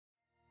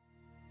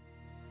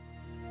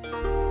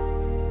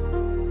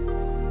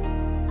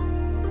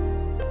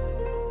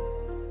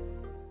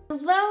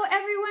Hello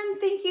everyone,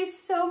 thank you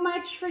so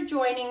much for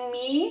joining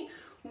me.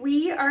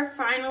 We are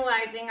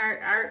finalizing our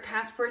art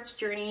passports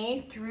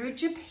journey through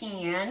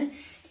Japan,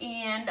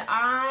 and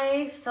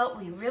I felt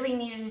we really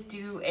needed to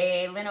do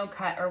a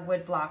Linocut or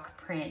woodblock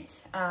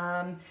print.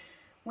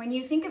 When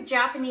you think of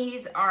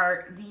Japanese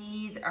art,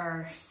 these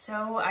are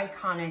so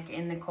iconic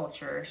in the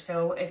culture.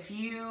 So if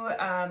you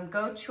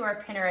go to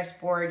our Pinterest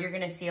board, you're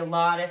gonna see a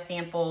lot of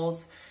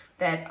samples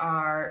that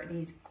are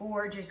these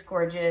gorgeous,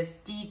 gorgeous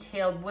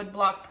detailed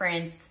woodblock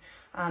prints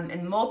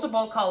in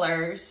multiple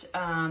colors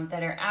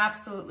that are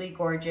absolutely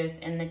gorgeous.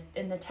 And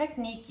the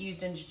technique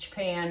used in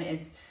Japan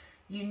is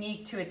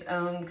unique to its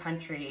own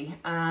country.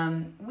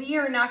 We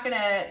are not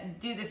gonna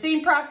do the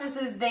same process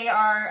as they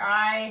are.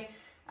 I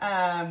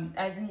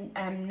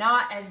am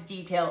not as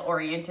detail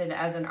oriented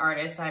as an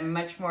artist. I'm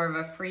much more of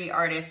a free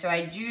artist. So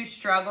I do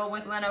struggle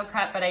with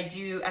Linocut, but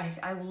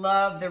I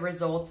love the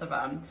results of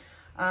them.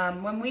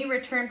 When we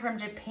returned from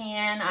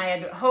Japan, I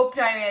had hoped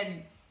I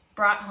had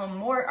brought home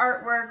more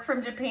artwork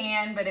from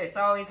Japan, but it's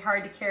always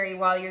hard to carry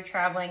while you're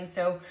traveling.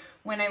 So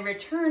when I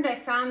returned, I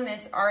found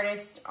this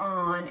artist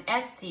on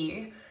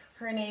Etsy.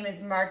 Her name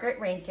is Margaret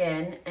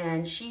Rankin,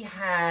 and she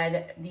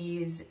had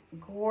these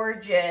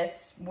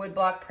gorgeous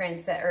woodblock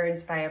prints that are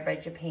inspired by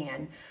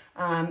Japan.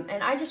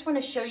 And I just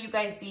want to show you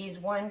guys these,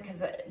 one,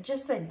 because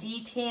just the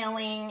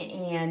detailing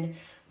and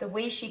the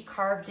way she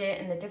carved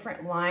it and the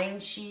different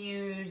lines she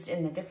used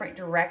in the different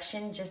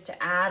direction just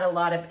to add a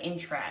lot of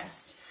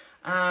interest.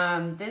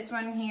 This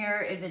one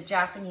here is a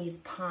Japanese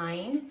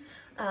pine.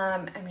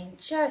 I mean,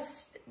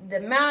 just the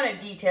amount of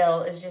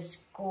detail is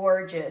just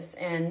gorgeous,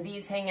 and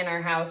these hang in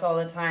our house all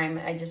the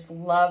time. I just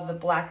love the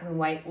black and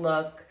white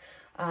look.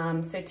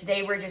 So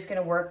today we're just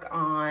gonna work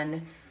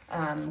on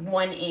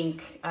one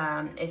ink.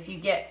 If you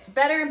get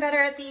better and better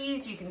at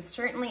these, you can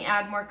certainly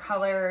add more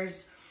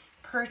colors.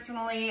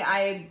 Personally,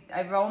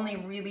 I've only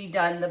really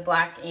done the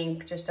black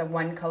ink, just a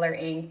one color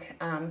ink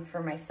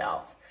for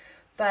myself.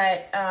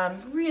 But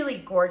really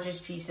gorgeous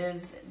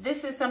pieces.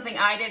 This is something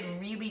I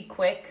did really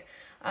quick.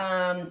 You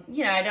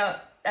know,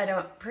 I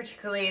don't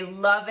particularly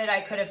love it. I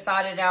could have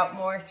thought it out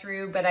more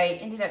through, but I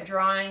ended up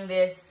drawing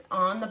this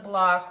on the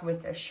block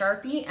with a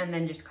Sharpie and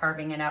then just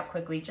carving it out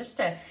quickly just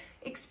to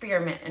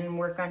experiment and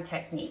work on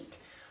technique.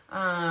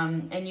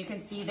 And you can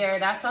see there,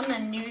 that's on the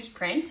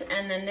newsprint,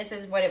 and then this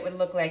is what it would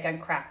look like on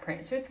craft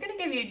print. So it's gonna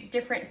give you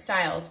different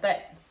styles,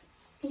 but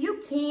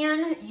you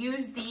can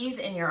use these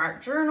in your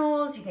art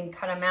journals. You can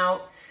cut them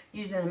out,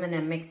 use them in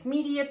a mixed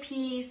media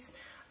piece.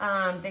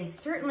 They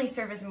certainly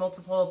serve as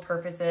multiple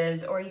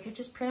purposes, or you could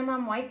just print them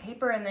on white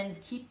paper and then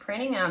keep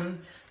printing them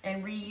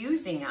and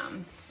reusing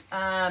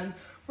them.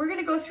 We're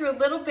gonna go through a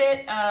little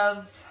bit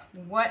of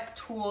what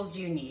tools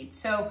you need.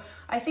 So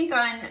I think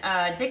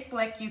on Dick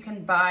Blick you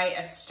can buy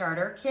a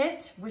starter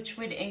kit, which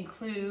would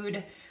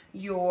include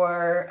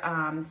your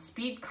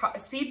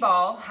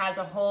Speedball has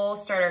a whole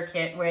starter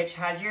kit which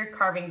has your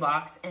carving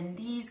blocks, and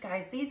these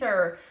guys, these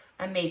are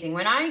amazing.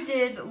 When I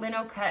did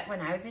Linocut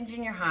when I was in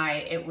junior high,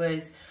 it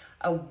was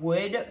a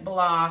wood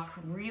block,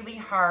 really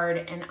hard,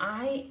 and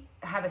I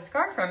have a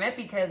scar from it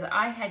because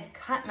I had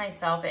cut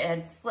myself, it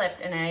had slipped,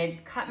 and I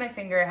had cut my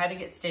finger, I had to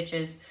get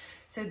stitches.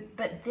 So,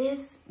 but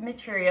this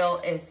material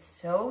is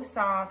so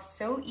soft,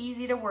 so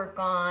easy to work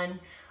on,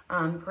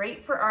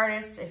 great for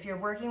artists. If you're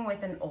working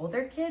with an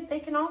older kid, they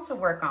can also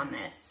work on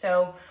this.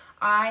 So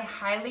I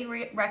highly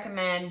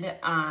recommend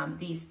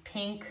these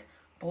pink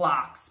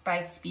blocks by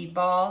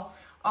Speedball.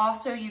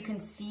 Also, you can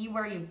see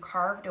where you've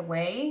carved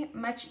away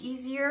much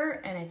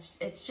easier, and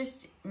it's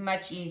just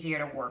much easier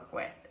to work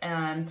with.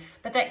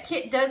 But that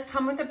kit does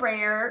come with a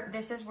brayer.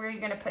 This is where you're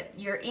gonna put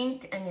your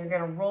ink and you're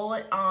gonna roll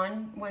it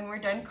on when we're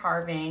done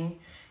carving.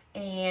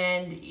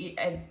 And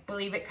I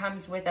believe it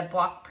comes with a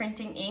block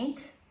printing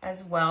ink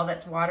as well,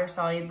 that's water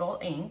soluble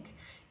ink.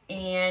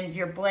 And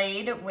your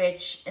blade,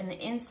 which in the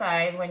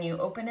inside, when you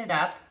open it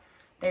up,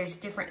 there's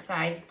different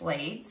size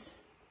blades.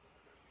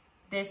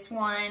 This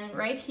one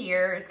right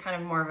here is kind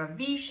of more of a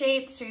V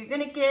shape, so you're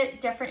gonna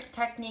get different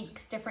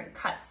techniques, different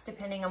cuts,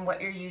 depending on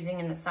what you're using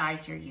and the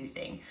size you're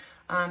using.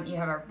 You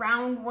have a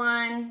round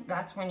one,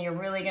 that's when you're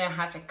really gonna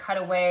have to cut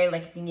away,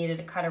 like if you needed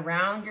to cut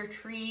around your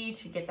tree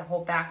to get the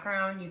whole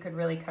background, you could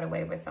really cut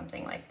away with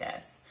something like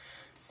this.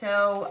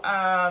 So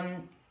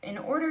in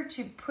order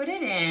to put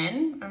it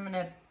in, I'm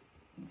gonna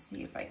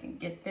see if I can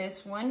get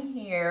this one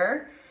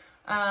here.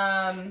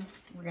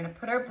 We're gonna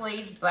put our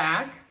blades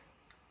back.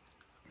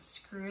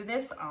 Screw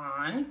this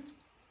on,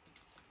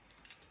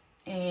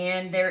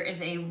 and there is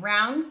a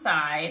round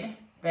side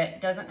that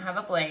doesn't have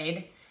a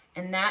blade,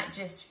 and that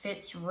just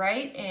fits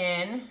right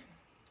in,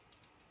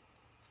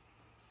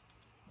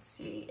 let's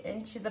see,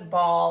 into the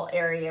ball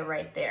area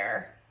right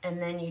there.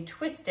 And then you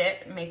twist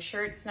it, make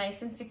sure it's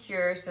nice and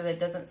secure so that it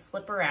doesn't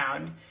slip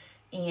around,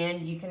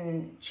 and you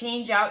can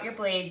change out your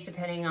blades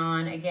depending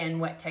on, again,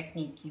 what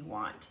technique you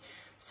want.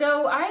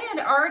 So I had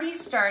already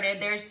started,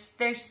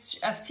 there's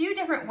a few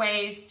different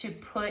ways to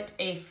put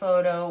a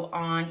photo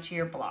onto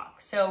your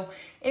block. So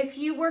if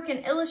you work in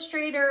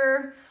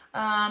Illustrator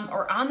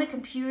or on the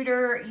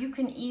computer, you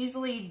can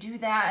easily do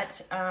that.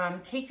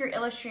 Take your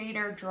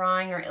Illustrator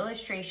drawing or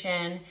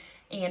illustration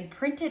and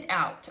print it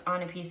out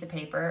on a piece of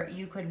paper.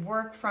 You could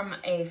work from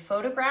a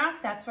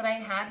photograph, that's what I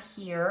had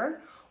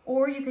here,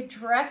 or you could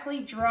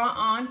directly draw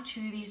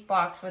onto these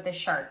blocks with a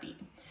Sharpie.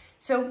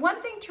 So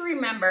one thing to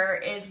remember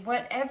is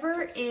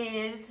whatever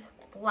is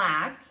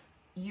black,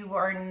 you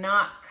are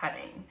not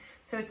cutting.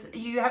 So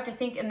you have to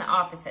think in the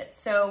opposite.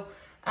 So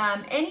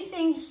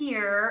anything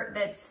here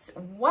that's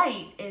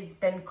white has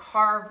been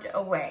carved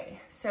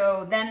away.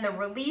 So then the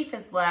relief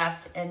is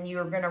left and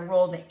you're gonna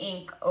roll the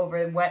ink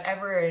over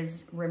whatever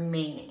is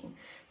remaining.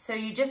 So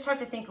you just have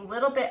to think a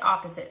little bit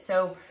opposite.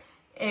 So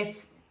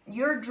if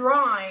you're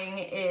drawing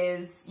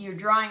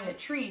the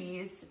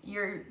trees,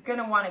 you're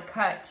gonna wanna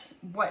cut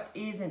what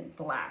isn't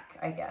black,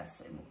 I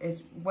guess,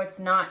 is what's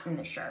not in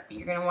the Sharpie.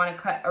 You're gonna wanna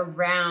cut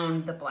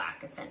around the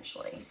black,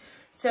 essentially.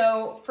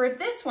 So for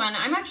this one,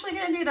 I'm actually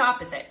gonna do the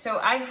opposite.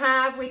 So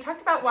we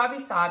talked about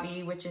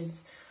wabi-sabi, which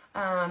is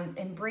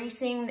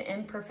embracing the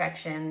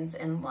imperfections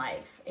in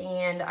life.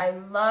 And I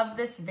love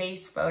this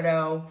vase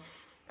photo.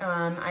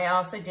 I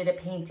also did a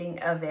painting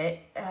of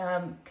it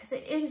because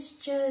it is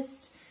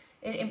just,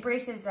 it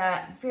embraces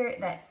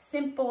that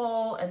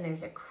simple, and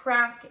there's a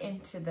crack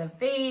into the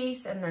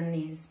vase and then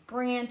these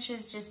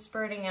branches just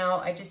spurting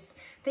out. I just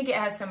think it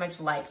has so much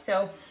life.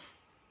 So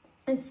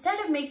instead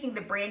of making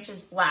the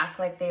branches black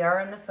like they are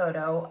in the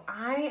photo,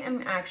 I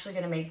am actually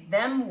gonna make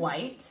them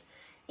white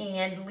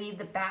and leave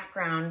the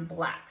background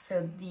black.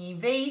 So the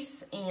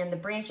vase and the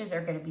branches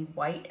are gonna be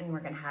white and we're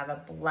gonna have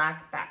a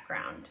black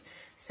background.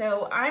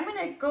 So I'm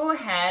gonna go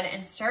ahead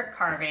and start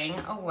carving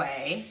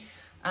away.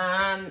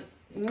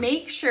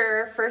 Make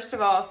sure, first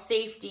of all,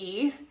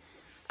 safety,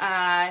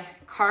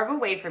 carve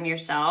away from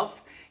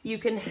yourself. You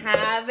can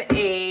have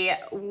a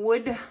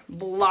wood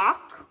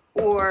block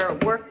or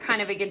work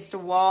kind of against a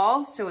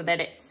wall so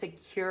that it's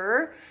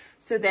secure,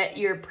 so that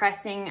you're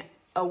pressing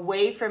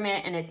away from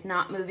it and it's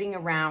not moving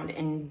around.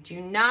 And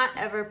do not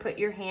ever put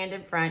your hand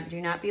in front.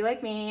 Do not be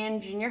like me in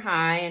junior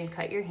high and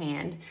cut your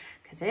hand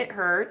because it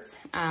hurts.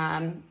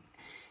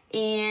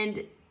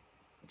 And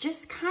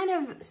just kind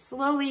of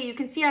slowly, you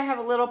can see I have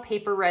a little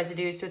paper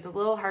residue, so it's a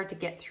little hard to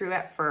get through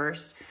at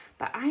first,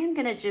 but I am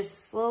gonna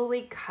just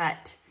slowly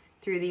cut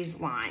through these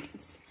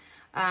lines.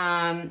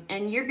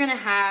 And you're gonna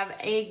have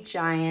a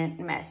giant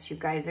mess, you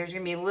guys. There's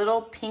gonna be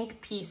little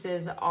pink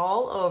pieces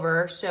all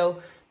over,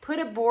 so put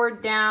a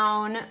board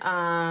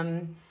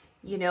down,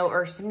 you know,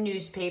 or some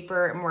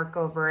newspaper and work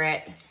over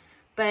it.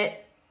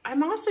 But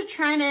I'm also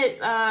trying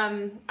to,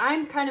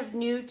 I'm kind of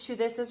new to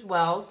this as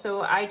well, so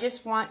I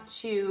just want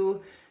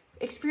to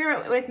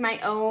experiment with my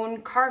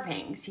own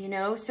carvings, you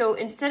know? So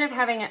instead of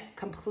having it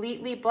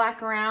completely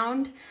black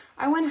around,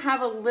 I want to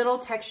have a little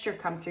texture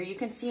come through. You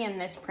can see in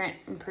this print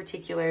in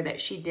particular that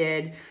she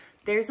did,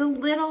 there's a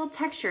little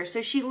texture.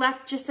 So she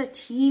left just a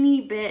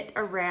teeny bit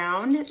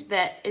around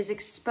that is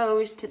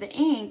exposed to the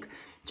ink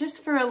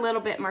just for a little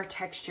bit more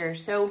texture.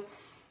 So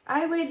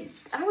I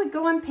would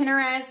go on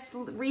Pinterest,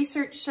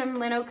 research some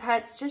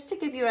Linocuts just to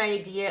give you an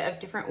idea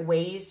of different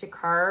ways to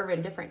carve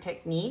and different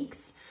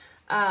techniques.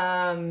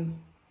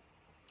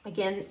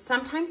 Again,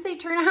 sometimes they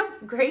turn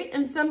out great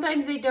and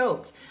sometimes they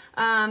don't.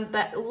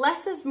 But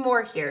less is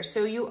more here.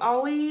 So you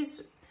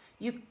always,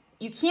 you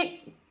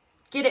can't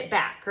get it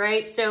back,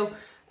 right? So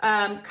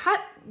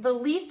cut the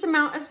least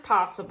amount as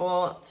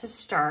possible to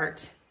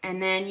start,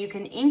 and then you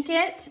can ink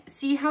it,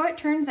 see how it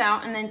turns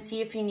out, and then see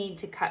if you need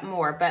to cut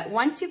more. But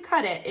once you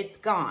cut it, it's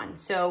gone.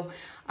 So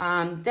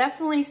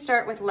definitely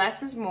start with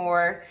less is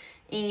more,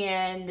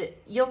 and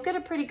you'll get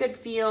a pretty good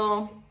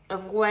feel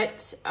of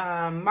what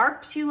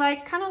marks you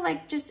like, kind of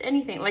like just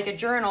anything, like a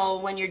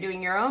journal when you're doing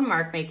your own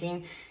mark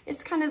making.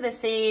 It's kind of the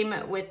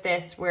same with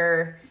this,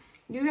 where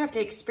you have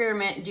to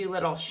experiment and do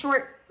little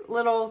short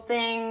little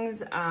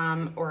things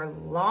or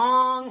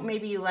long,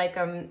 maybe you like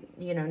them,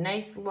 you know,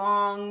 nice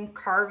long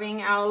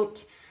carving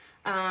out.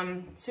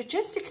 So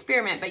just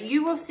experiment, but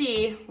you will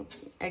see,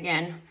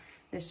 again,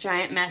 this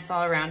giant mess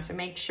all around. So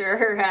make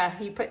sure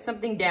you put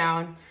something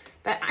down.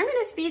 But I'm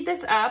gonna speed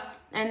this up,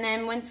 and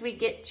then once we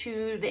get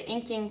to the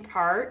inking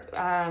part,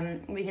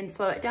 we can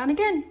slow it down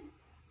again.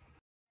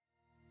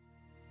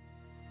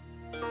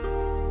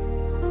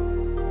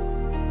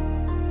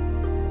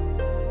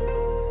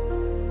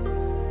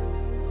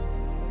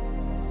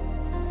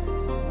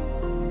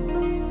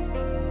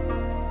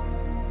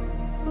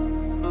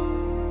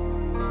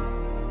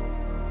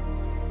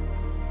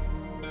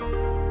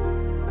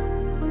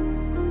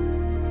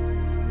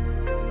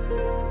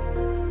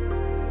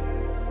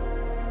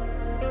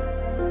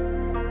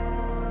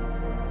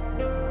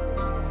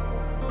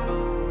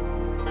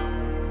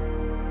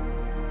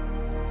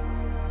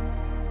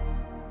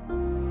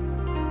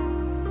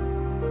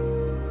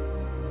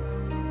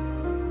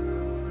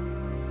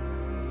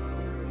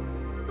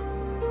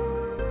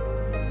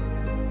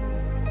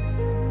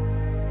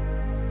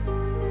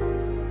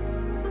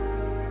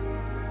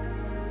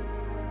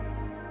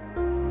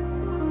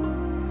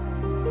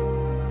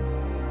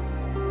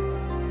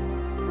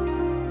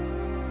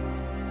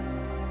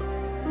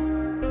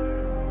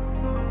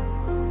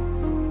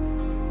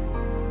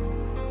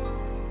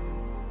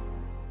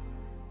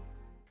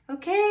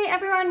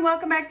 everyone,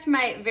 welcome back to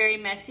my very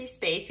messy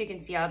space. You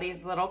can see all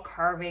these little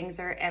carvings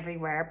are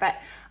everywhere, but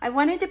I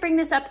wanted to bring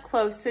this up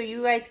close so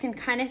you guys can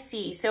kind of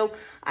see. So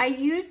I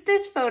used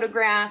this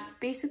photograph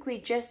basically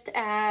just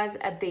as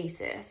a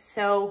basis.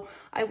 So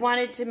I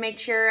wanted to make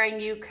sure I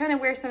knew kind of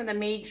where some of the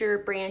major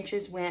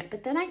branches went,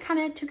 but then I kind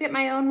of took it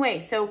my own way.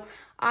 So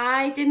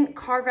I didn't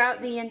carve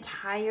out the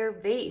entire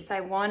vase.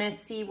 I want to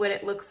see what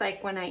it looks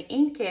like when I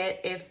ink it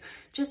if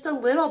just a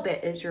little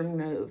bit is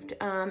removed.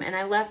 And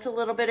I left a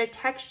little bit of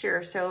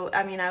texture. So,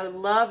 I mean, I would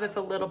love if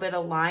a little bit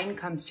of line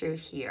comes through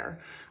here.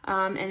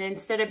 And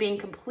instead of being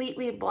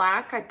completely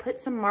black, I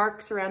put some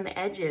marks around the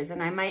edges,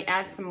 and I might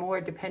add some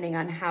more depending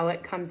on how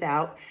it comes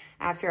out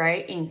after I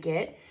ink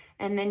it.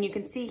 And then you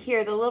can see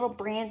here the little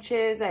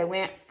branches, I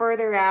went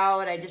further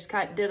out. I just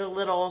did a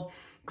little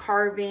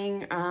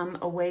carving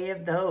away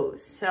of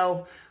those.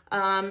 So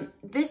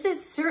this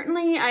is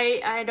certainly,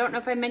 I don't know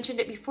if I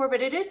mentioned it before,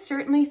 but it is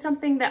certainly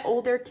something that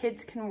older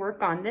kids can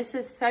work on. This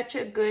is such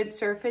a good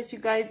surface, you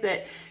guys,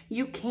 that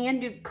you can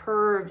do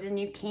curves and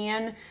you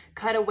can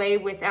cut away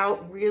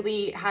without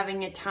really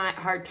having a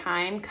hard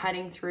time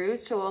cutting through.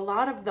 So a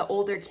lot of the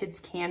older kids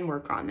can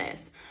work on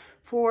this.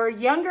 For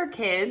younger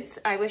kids,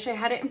 I wish I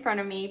had it in front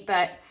of me,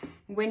 but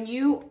when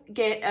you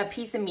get a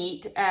piece of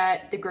meat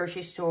at the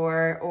grocery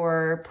store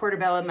or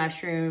portobello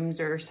mushrooms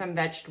or some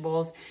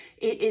vegetables,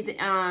 it is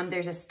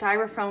there's a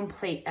styrofoam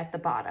plate at the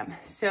bottom.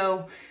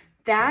 So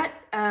that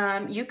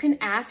you can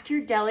ask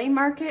your deli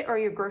market or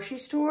your grocery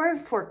store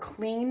for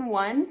clean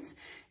ones,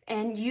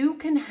 and you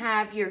can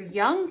have your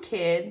young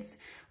kids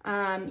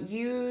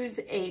use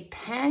a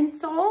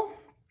pencil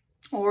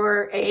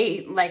or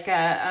like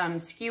a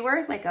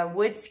skewer, like a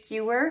wood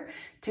skewer,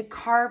 to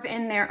carve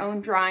in their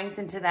own drawings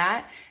into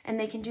that. And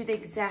they can do the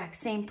exact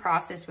same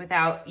process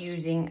without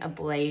using a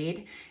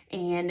blade.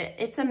 And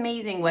it's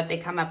amazing what they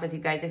come up with, you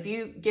guys. If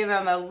you give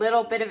them a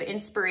little bit of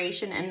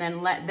inspiration and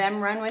then let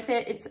them run with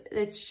it,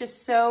 it's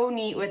just so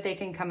neat what they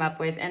can come up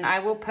with. And I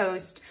will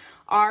post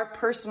our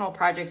personal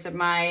projects of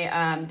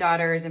my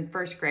daughters in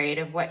first grade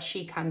of what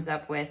she comes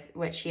up with,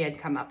 what she had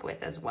come up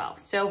with as well.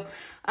 So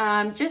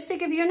just to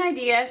give you an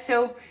idea,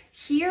 so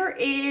here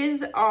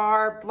is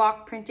our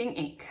block printing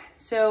ink.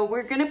 So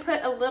we're gonna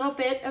put a little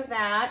bit of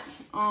that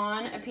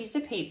on a piece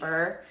of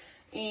paper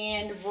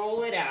and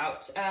roll it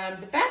out.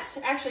 The best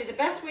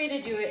way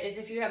to do it is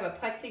if you have a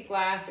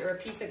plexiglass or a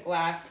piece of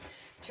glass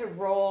to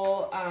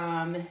roll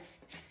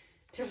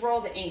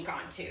the ink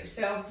onto.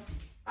 So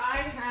I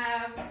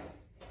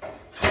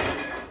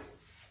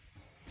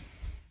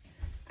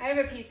have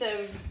a piece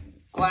of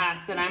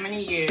glass that I'm going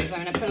to use.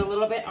 I'm going to put a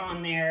little bit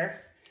on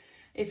there.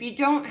 If you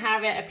don't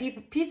have it,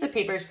 a piece of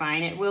paper is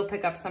fine. It will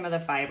pick up some of the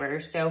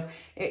fibers, so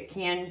it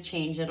can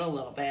change it a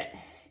little bit.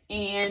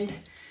 And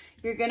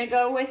you're going to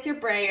go with your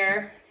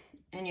brayer,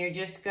 and you're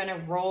just going to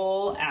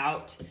roll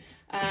out.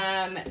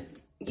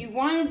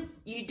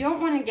 You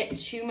don't want to get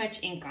too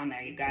much ink on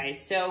there, you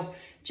guys. So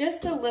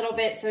just a little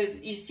bit. So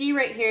you see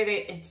right here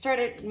that it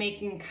started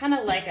making kind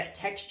of like a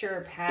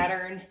texture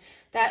pattern.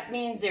 That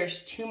means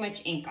there's too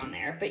much ink on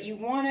there, but you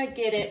want to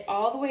get it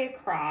all the way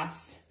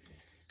across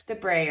the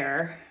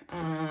brayer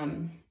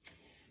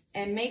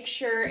and make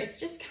sure it's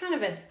just kind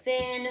of a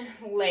thin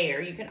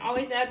layer. You can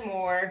always add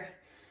more.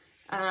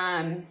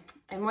 And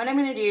what I'm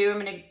going to do, I'm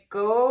going to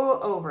go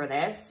over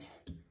this.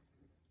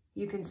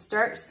 You can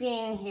start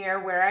seeing here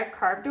where I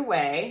carved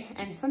away,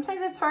 and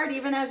sometimes it's hard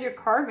even as you're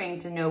carving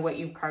to know what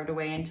you've carved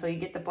away until you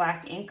get the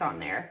black ink on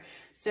there.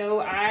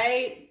 So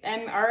I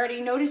am already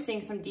noticing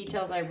some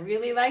details I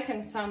really like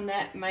and some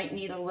that might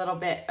need a little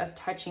bit of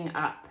touching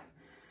up.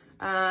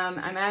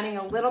 I'm adding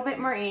a little bit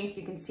more ink.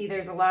 You can see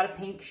there's a lot of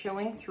pink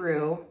showing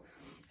through,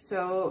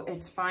 so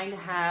it's fine to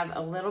have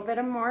a little bit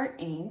of more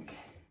ink.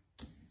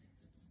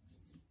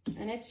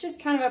 And it's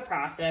just kind of a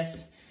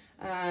process.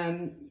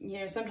 You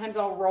know, sometimes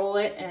I'll roll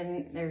it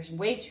and there's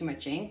way too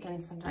much ink,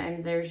 and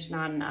sometimes there's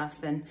not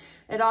enough. And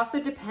it also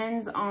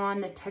depends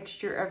on the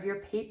texture of your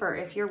paper.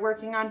 If you're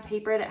working on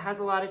paper that has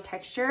a lot of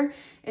texture,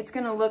 it's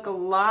going to look a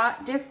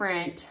lot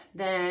different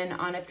than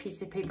on a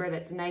piece of paper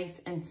that's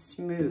nice and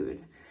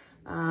smooth.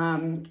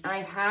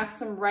 I have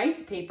some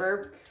rice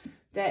paper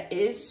that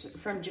is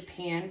from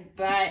Japan,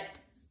 but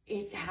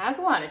it has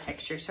a lot of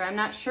texture, so I'm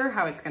not sure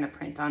how it's going to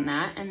print on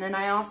that. And then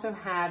I also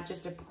have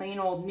just a plain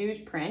old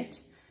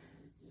newsprint.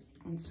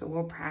 And so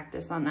we'll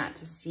practice on that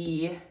to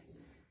see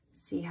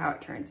how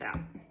it turns out.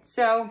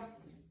 So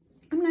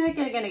I'm not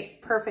gonna get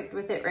it perfect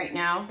with it right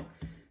now.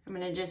 I'm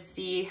gonna just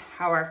see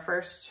how our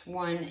first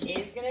one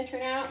is gonna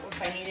turn out,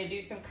 if I need to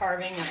do some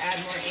carving or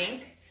add more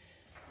ink.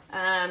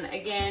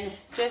 Again,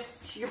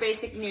 just your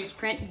basic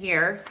newsprint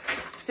here.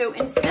 So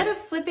instead of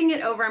flipping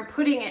it over and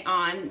putting it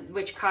on,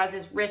 which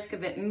causes risk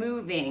of it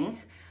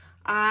moving,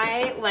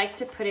 I like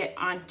to put it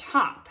on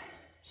top.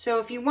 So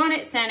if you want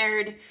it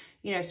centered,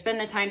 you know, spend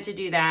the time to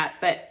do that.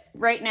 But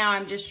right now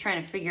I'm just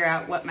trying to figure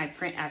out what my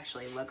print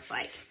actually looks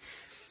like.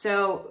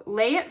 So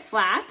lay it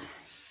flat,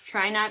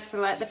 try not to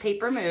let the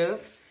paper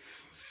move,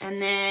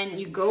 and then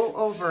you go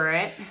over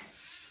it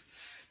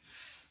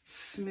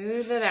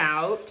smooth it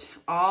out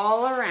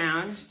all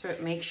around so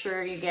it makes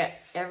sure you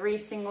get every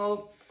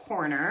single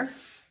corner.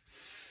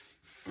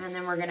 And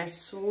then we're gonna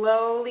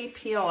slowly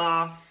peel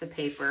off the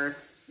paper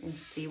and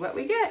see what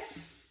we get.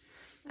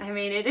 I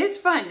mean, it is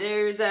fun.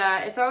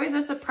 It's always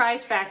a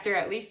surprise factor,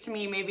 at least to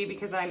me, maybe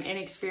because I'm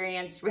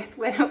inexperienced with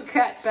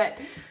Linocut, but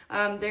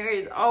there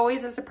is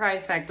always a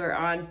surprise factor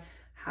on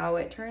how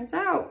it turns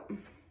out.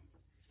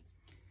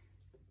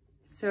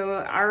 So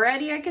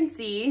already I can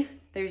see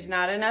there's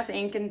not enough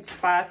ink in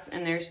spots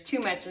and there's too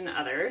much in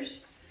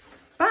others,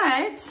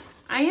 but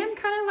I am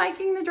kind of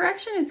liking the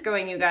direction it's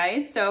going, you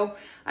guys. So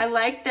I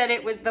like that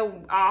it was the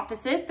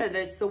opposite, that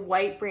it's the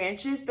white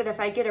branches, but if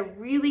I get a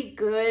really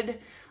good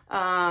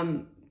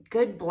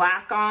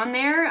black on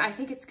there, I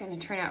think it's going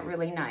to turn out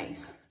really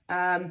nice.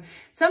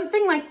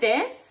 Something like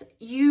this,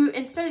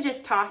 instead of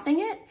just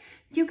tossing it,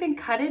 you can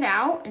cut it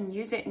out and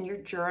use it in your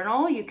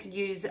journal. You could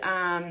use,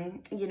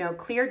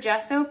 clear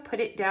gesso, put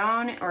it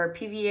down, or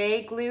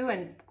PVA glue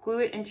and glue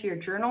it into your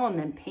journal and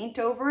then paint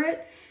over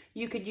it.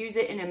 You could use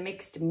it in a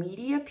mixed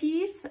media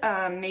piece.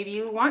 Maybe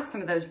you want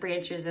some of those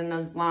branches and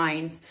those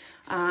lines.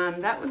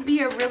 That would be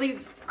a really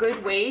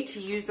good way to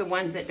use the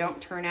ones that don't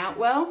turn out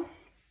well.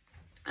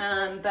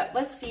 But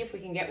let's see if we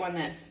can get one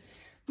that's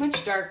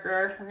much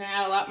darker. We're gonna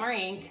add a lot more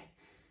ink,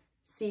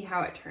 see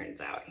how it turns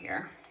out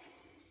here.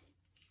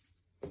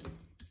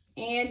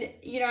 And,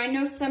 I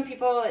know some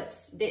people,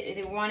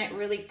 they want it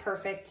really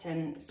perfect,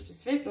 and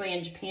specifically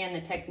in Japan,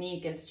 the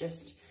technique is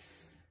just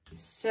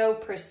so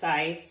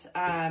precise.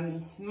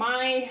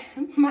 My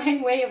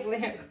way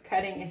of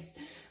cutting is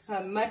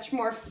much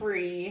more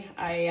free.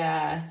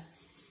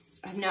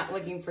 I'm not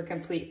looking for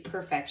complete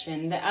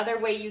perfection. The other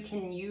way you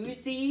can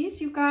use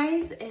these, you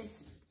guys,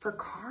 is for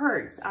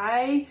cards.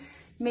 I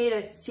made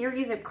a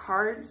series of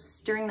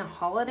cards during the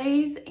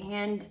holidays,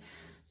 and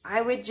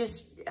I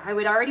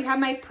would already have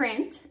my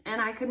print,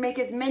 and I could make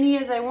as many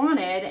as I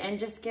wanted and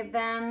just give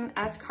them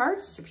as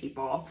cards to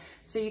people.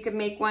 So you could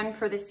make one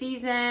for the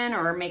season,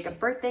 or make a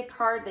birthday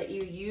card that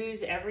you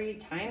use every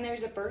time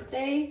there's a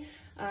birthday.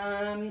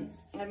 I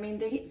mean,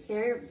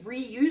 they're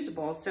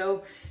reusable,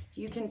 so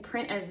you can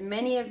print as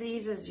many of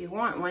these as you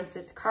want once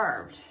it's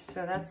carved.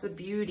 So that's the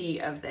beauty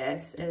of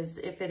this, is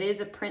if it is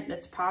a print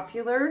that's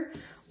popular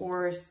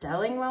or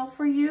selling well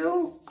for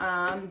you,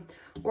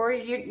 or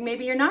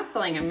maybe you're not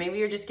selling them, maybe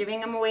you're just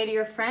giving them away to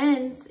your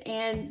friends,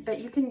 but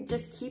you can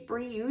just keep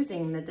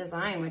reusing the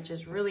design, which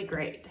is really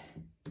great.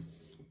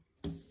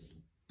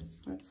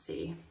 Let's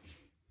see.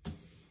 It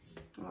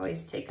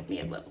always takes me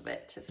a little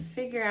bit to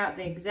figure out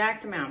the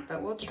exact amount,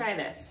 but we'll try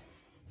this.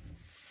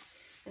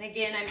 And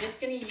again, I'm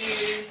just gonna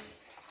use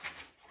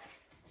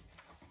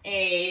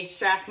a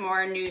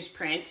Strathmore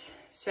newsprint,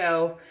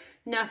 so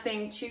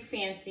nothing too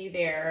fancy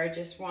there. I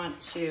just want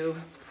to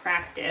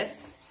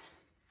practice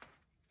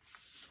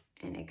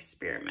and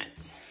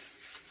experiment.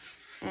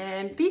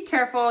 And be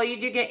careful, you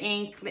do get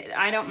ink.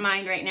 I don't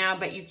mind right now,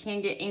 but you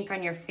can get ink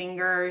on your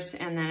fingers,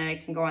 and then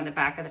it can go on the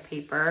back of the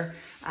paper.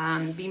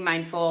 Be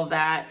mindful of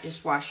that.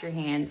 Just wash your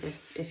hands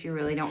if you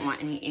really don't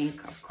want any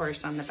ink, of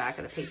course, on the back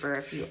of the paper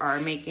if you are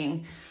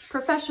making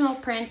professional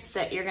prints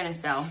that you're gonna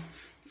sell.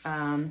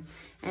 And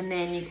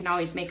then you can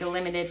always make a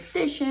limited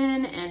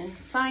edition and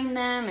sign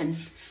them and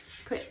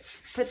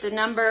put the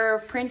number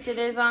of print it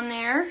is on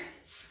there.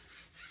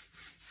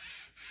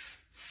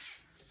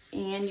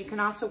 And you can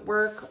also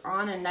work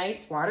on a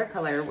nice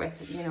watercolor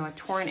with, a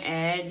torn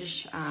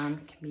edge. It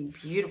can be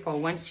beautiful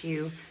once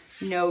you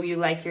know you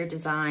like your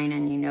design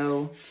and you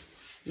know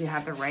you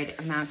have the right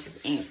amount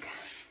of ink.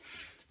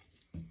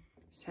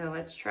 So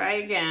let's try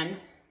again.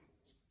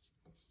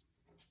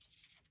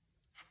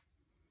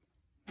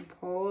 And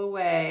pull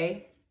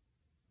away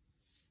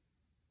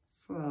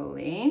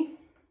slowly.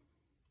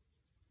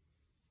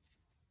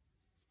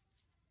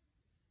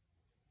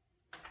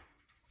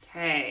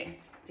 Okay.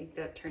 I think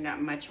that turned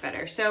out much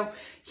better. So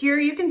here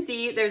you can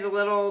see there's a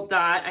little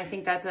dot. I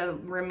think that's a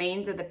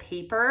remains of the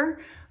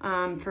paper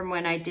from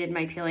when I did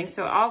my peeling.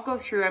 So I'll go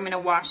through, I'm gonna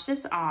wash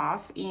this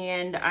off,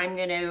 and I'm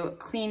gonna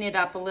clean it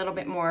up a little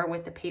bit more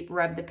with the paper,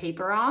 rub the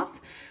paper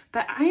off.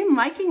 But I am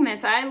liking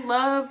this.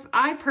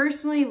 I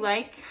personally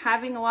like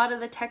having a lot of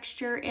the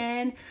texture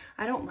in.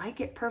 I don't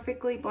like it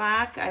perfectly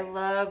black. I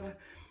love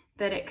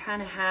that it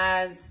kind of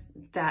has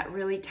that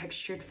really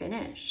textured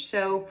finish.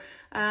 So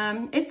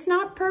it's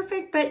not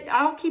perfect, but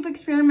I'll keep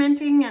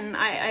experimenting, and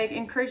I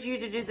encourage you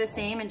to do the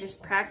same and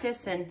just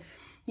practice. And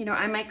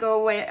I might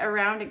go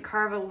around and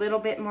carve a little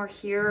bit more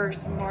here or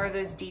some more of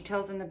those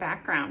details in the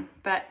background.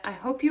 But I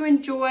hope you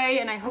enjoy,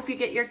 and I hope you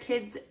get your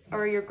kids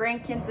or your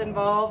grandkids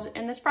involved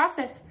in this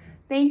process.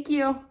 Thank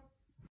you.